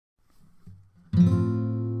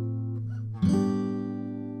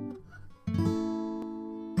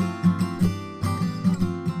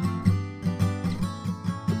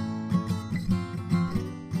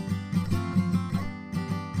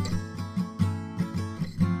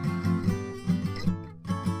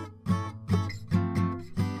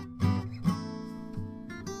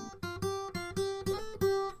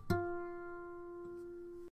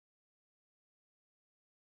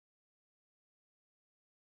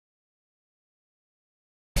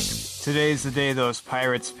Today's the day those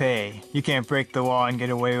pirates pay. You can't break the law and get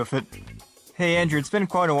away with it. Hey Andrew, it's been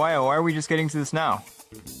quite a while. Why are we just getting to this now?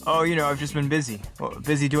 Oh, you know, I've just been busy. Well,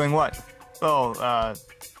 busy doing what? Oh,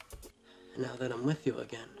 Now that I'm with you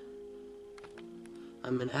again,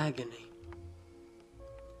 I'm in agony.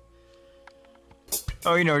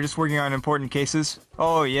 Oh, you know, just working on important cases.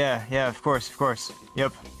 Oh, yeah, of course.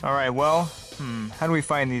 Yep. Alright, well, how do we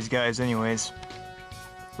find these guys anyways?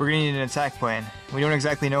 We're gonna need an attack plan. We don't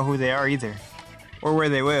exactly know who they are either. Or where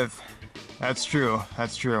they live. That's true.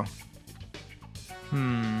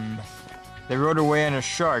 They rode away on a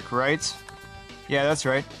shark, right? Yeah, that's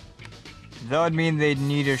right. That would mean they'd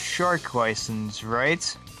need a shark license,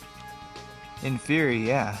 right? In theory,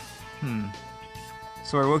 yeah.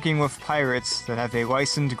 So we're looking with pirates that have a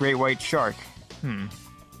licensed great white shark. I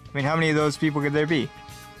mean, how many of those people could there be?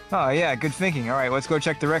 Oh, yeah, good thinking. Alright, let's go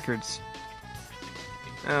check the records.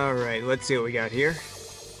 Alright, let's see what we got here.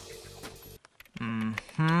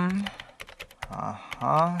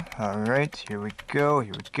 Alright, here we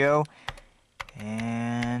go.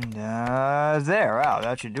 And, there. Wow,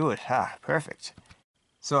 that should do it. Perfect.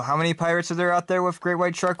 So how many pirates are there out there with great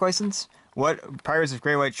white shark license? What? Pirates with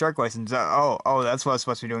great white shark license? Oh, that's what I was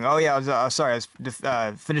supposed to be doing. Oh, yeah, sorry, I was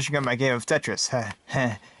finishing up my game of Tetris.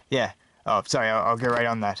 Yeah. Oh, sorry, I'll get right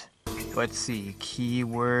on that. Let's see.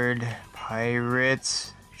 Keyword,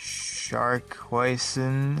 pirate, shark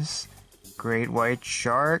license, great white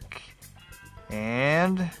shark,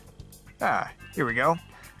 and... here we go.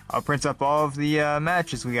 I'll print up all of the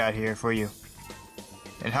matches we got here for you.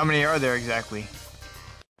 And how many are there exactly?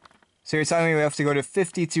 So you're telling me we have to go to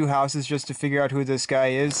 52 houses just to figure out who this guy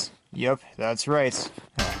is? Yep, that's right.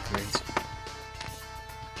 Great.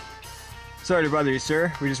 Sorry to bother you,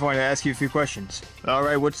 sir. We just wanted to ask you a few questions.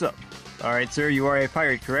 Alright, what's up? Alright, sir, you are a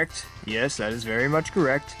pirate, correct? Yes, that is very much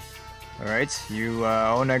correct. Alright, you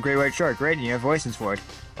own a great white shark, right? And you have a license for it?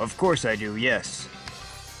 Of course I do, yes.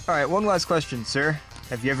 Alright, one last question, sir.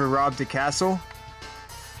 Have you ever robbed a castle?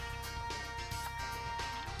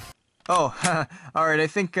 Oh, alright, I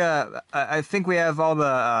think we have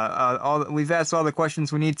we've asked all the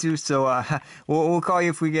questions we need to, so, we'll call you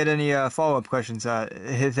if we get any, follow-up questions.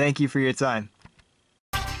 Thank you for your time.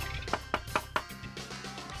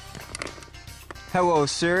 Hello,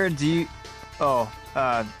 sir, do you... Oh,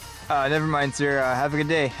 never mind, sir, have a good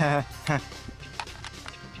day. Well,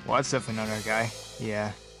 that's definitely not our guy.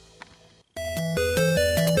 Yeah.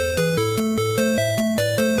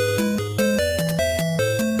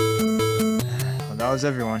 That was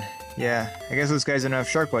everyone. Yeah, I guess those guys don't have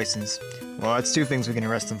shark license. Well, that's two things we can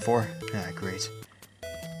arrest them for. Great.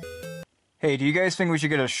 Hey, do you guys think we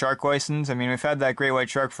should get a shark license? I mean, we've had that great white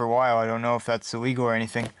shark for a while. I don't know if that's illegal or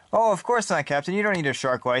anything. Oh, of course not, Captain. You don't need a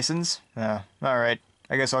shark license. Alright.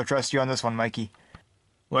 I guess I'll trust you on this one, Mikey.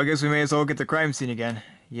 Well, I guess we may as well get the crime scene again.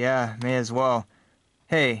 Yeah, may as well.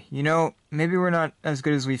 Hey, you know, maybe we're not as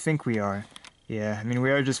good as we think we are. Yeah, I mean,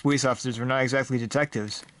 we are just police officers. We're not exactly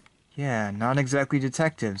detectives. Yeah, not exactly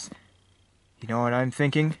detectives. You know what I'm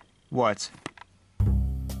thinking? What?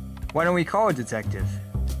 Why don't we call a detective?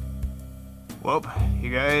 Well,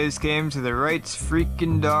 you guys came to the right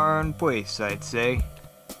freaking darn place, I'd say.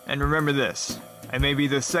 And remember this, I may be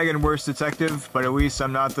the second worst detective, but at least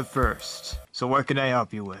I'm not the first. So what can I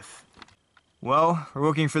help you with? Well, we're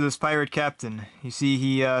looking for this pirate captain. You see,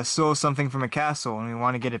 he stole something from a castle and we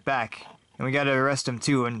want to get it back. And we gotta arrest him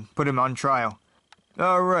too and put him on trial.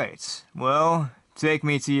 Alright, well, take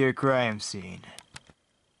me to your crime scene.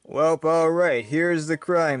 Welp, alright, here's the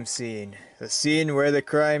crime scene. The scene where the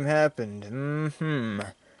crime happened.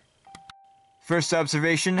 First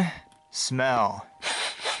observation, smell.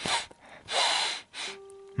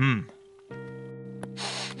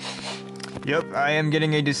 Yep, I am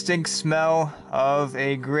getting a distinct smell of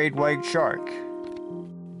a great white shark.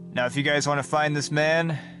 Now, if you guys want to find this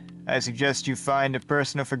man, I suggest you find a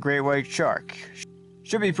person with a great white shark.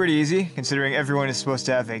 Should be pretty easy, considering everyone is supposed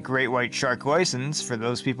to have a great white shark license for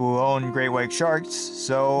those people who own great white sharks,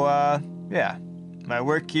 so, yeah, my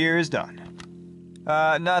work here is done.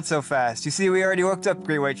 Not so fast. You see, we already looked up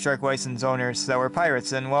great white shark license owners that were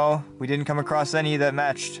pirates, and, well, we didn't come across any that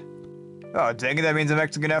matched. Oh, dang it, that means I'm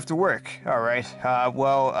actually gonna have to work. Alright,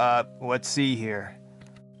 let's see here.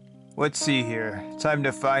 Time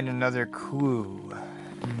to find another clue.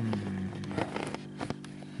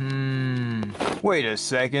 Wait a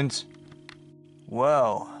second.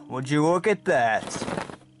 Well, would you look at that?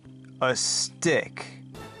 A stick.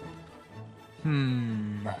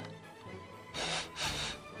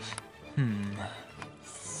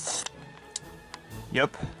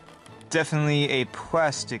 Yep. Definitely a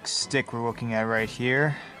plastic stick we're looking at right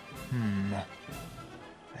here.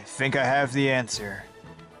 I think I have the answer.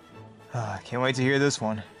 Can't wait to hear this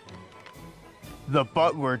one. The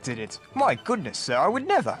butler did it. My goodness, sir, I would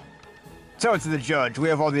never. Tell it to the judge. We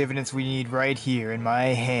have all the evidence we need right here in my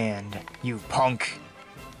hand, you punk.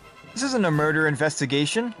 This isn't a murder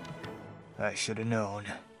investigation. I should have known.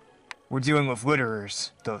 We're dealing with litterers,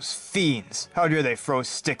 those fiends. How dare they throw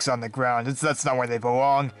sticks on the ground? That's not where they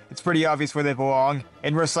belong. It's pretty obvious where they belong,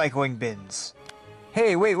 in recycling bins.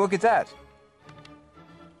 Hey, wait, look at that.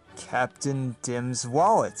 Captain Dim's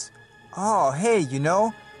wallet. Oh, hey, you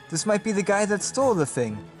know, this might be the guy that stole the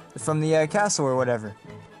thing from the castle or whatever.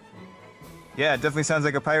 Yeah, it definitely sounds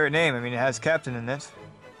like a pirate name. I mean, it has Captain in it.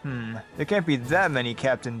 There can't be that many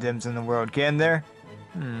Captain Dims in the world, can there?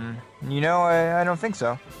 You know, I don't think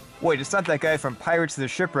so. Wait, it's not that guy from Pirates of the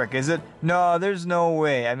Shipwreck, is it? No, there's no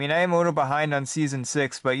way. I mean, I am a little behind on Season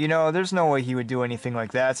 6, but you know, there's no way he would do anything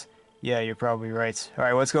like that. Yeah, you're probably right.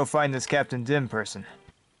 Alright, let's go find this Captain Dim person.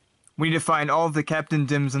 We need to find all of the Captain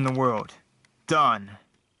Dims in the world. Done.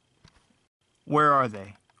 Where are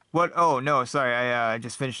they? What? Oh, no, sorry, I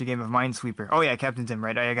just finished a game of Minesweeper. Oh yeah, Captain Dim,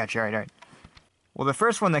 right? I got you, alright. Well, the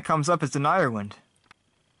first one that comes up is in Ireland.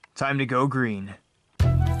 Time to go green.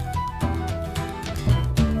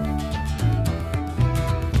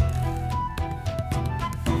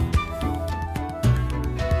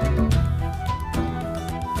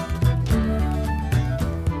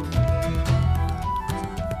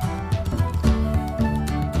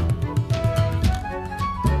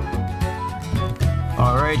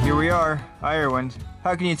 Alright, here we are. Ireland.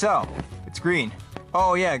 How can you tell? It's green.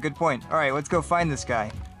 Oh yeah, good point. Alright, let's go find this guy.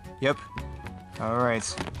 Yep.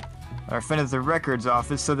 Alright. Our friend at the records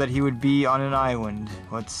office said that he would be on an island.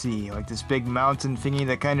 Let's see, like this big mountain thingy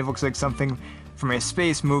that kind of looks like something from a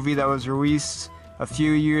space movie that was released a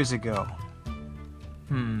few years ago.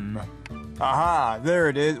 Aha, there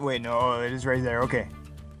it is. Wait, no, it is right there, okay.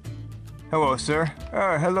 Hello, sir.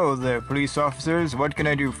 Hello there, police officers. What can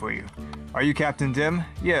I do for you? Are you Captain Dim?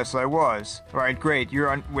 Yes, I was. Alright, great. You're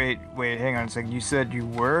on- Wait, hang on a second. You said you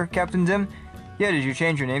were Captain Dim? Yeah, did you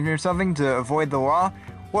change your name or something to avoid the law?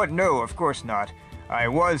 What? No, of course not. I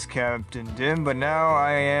was Captain Dim, but now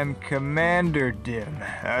I am Commander Dim.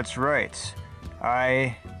 That's right.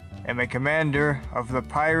 I am a commander of the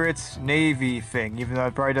Pirates Navy thing, even though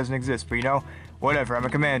it probably doesn't exist, but you know, whatever, I'm a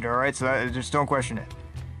commander, alright? So just don't question it.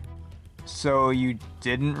 So you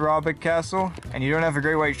didn't rob a castle? And you don't have a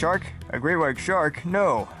great white shark? A great white shark?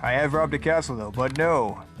 No. I have robbed a castle though, but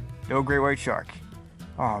no. No great white shark.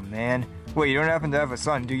 Aw, man. Wait, you don't happen to have a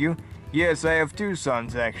son, do you? Yes, I have 2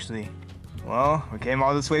 sons, actually. Well, we came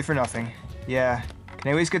all this way for nothing. Yeah. Can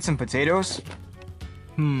I at least get some potatoes?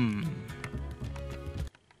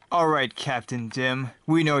 Alright, Captain Dim.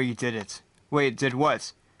 We know you did it. Wait, did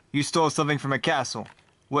what? You stole something from a castle.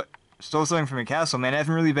 What? Stole something from a castle? Man, I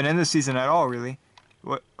haven't really been in this season at all, really.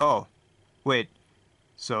 What? Oh. Wait.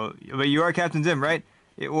 So, but you are Captain Dim, right?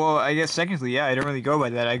 Well, I guess technically, yeah, I don't really go by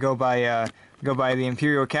that. I go by the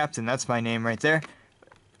Imperial Captain. That's my name right there.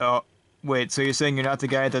 Oh, wait, so you're saying you're not the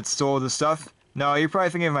guy that stole the stuff? No, you're probably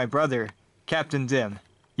thinking of my brother, Captain Dim.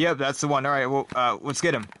 Yep, that's the one. Alright, well, let's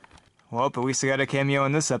get him. Well, at least I got a cameo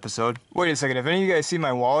in this episode. Wait a second, have any of you guys seen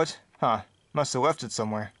my wallet? Huh, must have left it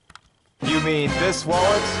somewhere. You mean this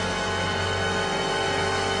wallet?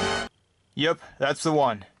 Yep, that's the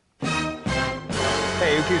one.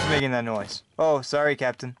 Hey, who keeps making that noise? Oh, sorry,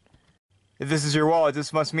 Captain. If this is your wallet,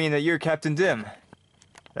 this must mean that you're Captain Dim.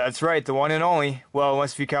 That's right, the one and only. Well,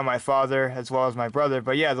 unless you count my father as well as my brother,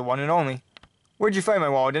 but yeah, the one and only. Where'd you find my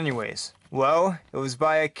wallet anyways? Well, it was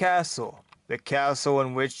by a castle. The castle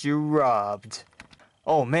in which you robbed.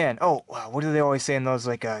 Oh man, oh, what do they always say in those,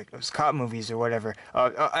 like, those cop movies or whatever?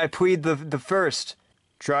 I plead the first.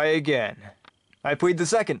 Try again. I plead the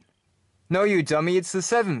second. No, you dummy, it's the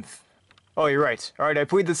 7th. Oh, you're right. Alright, I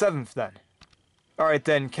plead the 7th then. Alright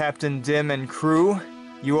then, Captain Dim and crew.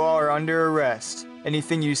 You all are under arrest.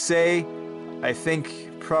 Anything you say, I think,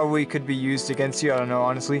 probably could be used against you. I don't know,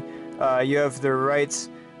 honestly. You have the right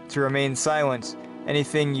to remain silent.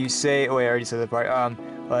 Anything you say... Oh, wait, I already said that part.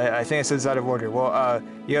 I think I said it's out of order. Well,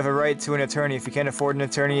 you have a right to an attorney. If you can't afford an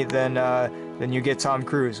attorney, then you get Tom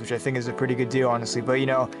Cruise, which I think is a pretty good deal, honestly. But, you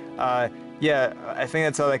know, yeah, I think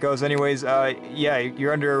that's how that goes. Anyways, yeah,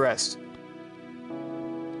 you're under arrest.